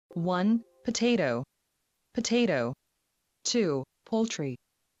1. Potato, potato. 2. Poultry,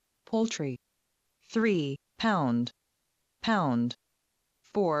 poultry. 3. Pound, pound.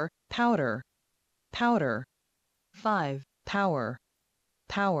 4. Powder, powder. 5. Power,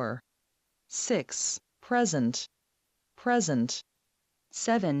 power. 6. Present, present.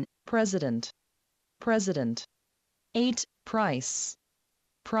 7. President, president. 8. Price,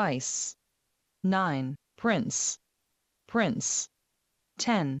 price. 9. Prince, prince.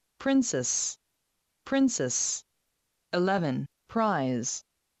 10. Princess, princess. 11. Prize,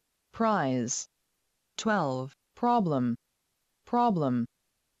 prize. 12. Problem, problem.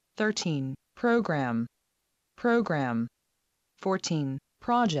 13. Program, program. 14.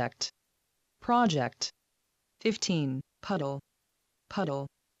 Project, project. 15. Puddle, puddle.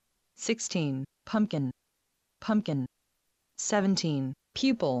 16. Pumpkin, pumpkin. 17.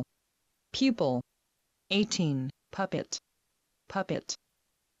 Pupil, pupil. 18. Puppet, puppet.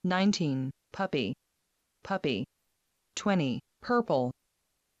 19. Puppy, puppy. 20. Purple,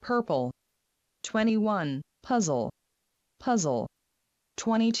 purple. 21. Puzzle, puzzle.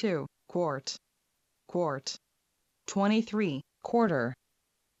 22. Quart, quart. 23. Quarter,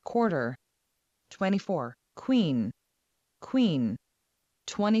 quarter. 24. Queen, queen.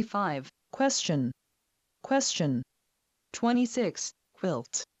 25. Question, question. 26.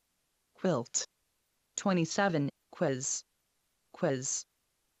 Quilt, quilt. 27. Quiz, quiz.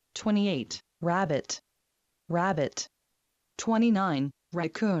 28. Rabbit, rabbit. 29.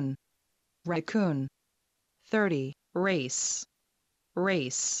 Raccoon, raccoon. 30. Race,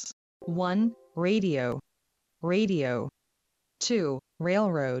 race. 1. Radio, radio. 2.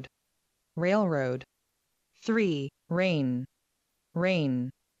 Railroad, railroad. 3. Rain, rain.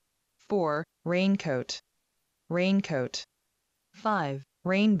 4. Raincoat, raincoat. 5.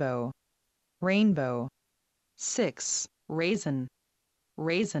 Rainbow, rainbow. 6. Raisin,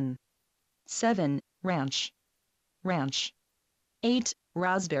 raisin. 7. Ranch, ranch. 8.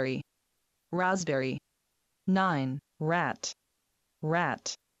 Raspberry, raspberry. 9. Rat,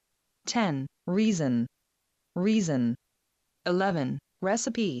 rat. 10. Reason, reason. 11.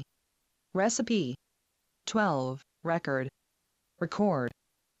 Recipe, recipe. 12. Record, record.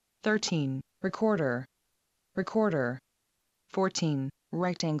 13. Recorder, recorder. 14.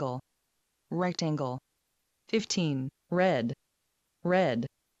 Rectangle, rectangle. 15. Red, red.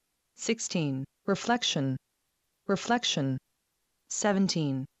 16. Reflection, reflection.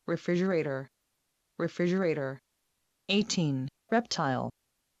 17. Refrigerator, refrigerator. 18. Reptile,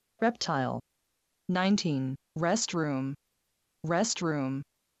 reptile. 19. Restroom, restroom.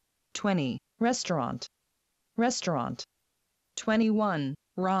 20. Restaurant, restaurant. 21.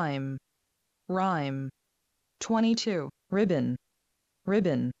 Rhyme, rhyme. 22. Ribbon,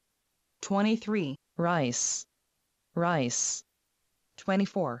 ribbon. 23. Rice, rice.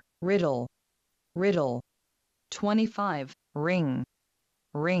 24. Riddle, riddle. 25. Ring,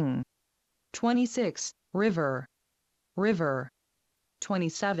 ring. 26. River, river.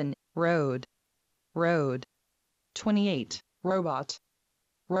 27. Road, road. 28. Robot,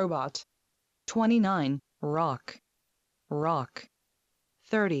 robot. 29. Rock, rock.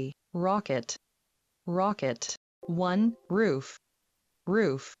 30. Rocket, rocket. 1. Roof,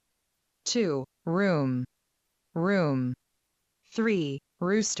 roof. 2. Room, room. 3.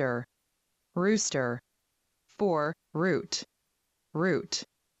 Rooster, rooster. 4. Root, root.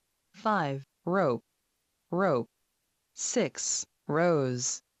 5. Rope, rope. 6.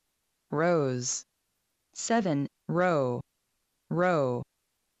 Rose, rose. 7. Row, row.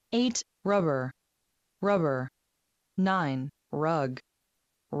 8. Rubber, rubber. 9. Rug,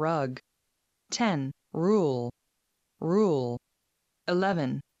 rug. 10. Rule, rule.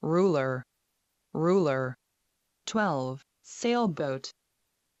 11. Ruler, ruler. 12. Sailboat,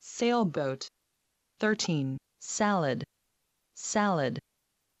 sailboat. 13. Salad, salad.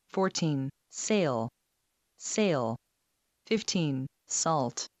 14. Sail, sail. 15.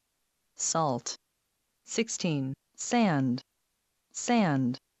 Salt, salt. 16. Sand,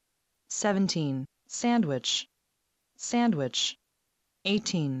 sand. 17. Sandwich, sandwich.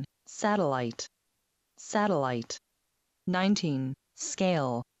 18. Satellite, satellite. 19.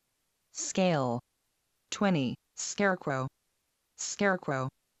 Scale, scale. 20. Scarecrow, scarecrow.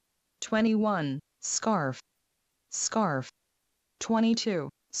 21. Scarf, scarf. 22.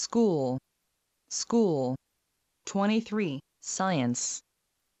 School, school. 23. Science,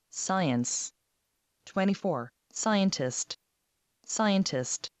 science. 24. Scientist,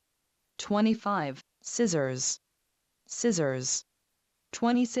 scientist. 25. Scissors, scissors.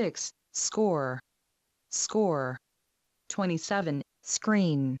 26. Score, score. 27.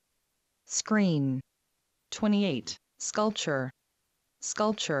 Screen, screen. 28. Sculpture,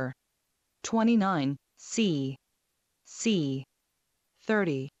 sculpture. 29, sea, sea.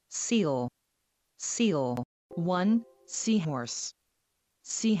 30, seal, seal. 1, seahorse,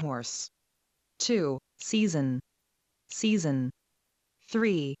 seahorse. 2, season, season.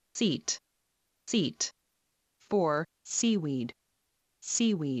 3, seat, seat. 4, seaweed,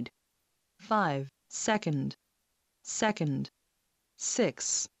 seaweed. 5, second, second.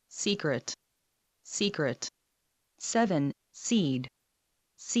 6, secret, secret. 7, seed,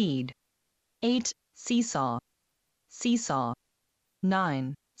 seed. 8, seesaw, seesaw.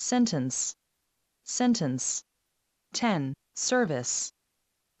 9, sentence, sentence. 10, service,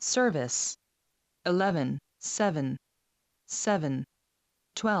 service. 11, seven, seven.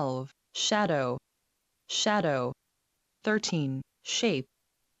 12, shadow, shadow. 13, shape,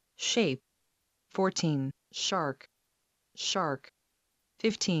 shape. 14, shark, shark.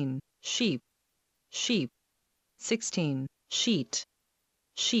 15, sheep, sheep. 16, sheet,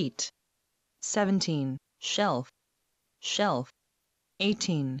 sheet. 17, shelf, shelf.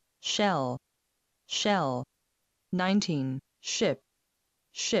 18, shell, shell. 19, ship,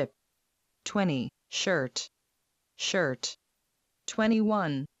 ship. 20, shirt, shirt.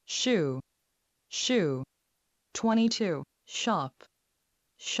 21, shoe, shoe. 22, shop,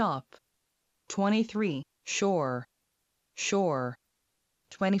 shop. 23, shore, shore.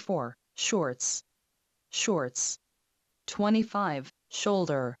 24, shorts, shorts. 25,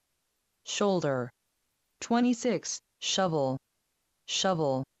 shoulder, shoulder. 26, shovel,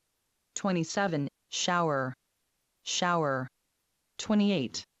 shovel. 27, shower, shower.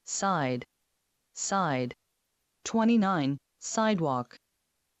 28, side, side. 29, sidewalk,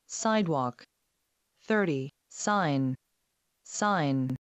 sidewalk. 30, sign, sign.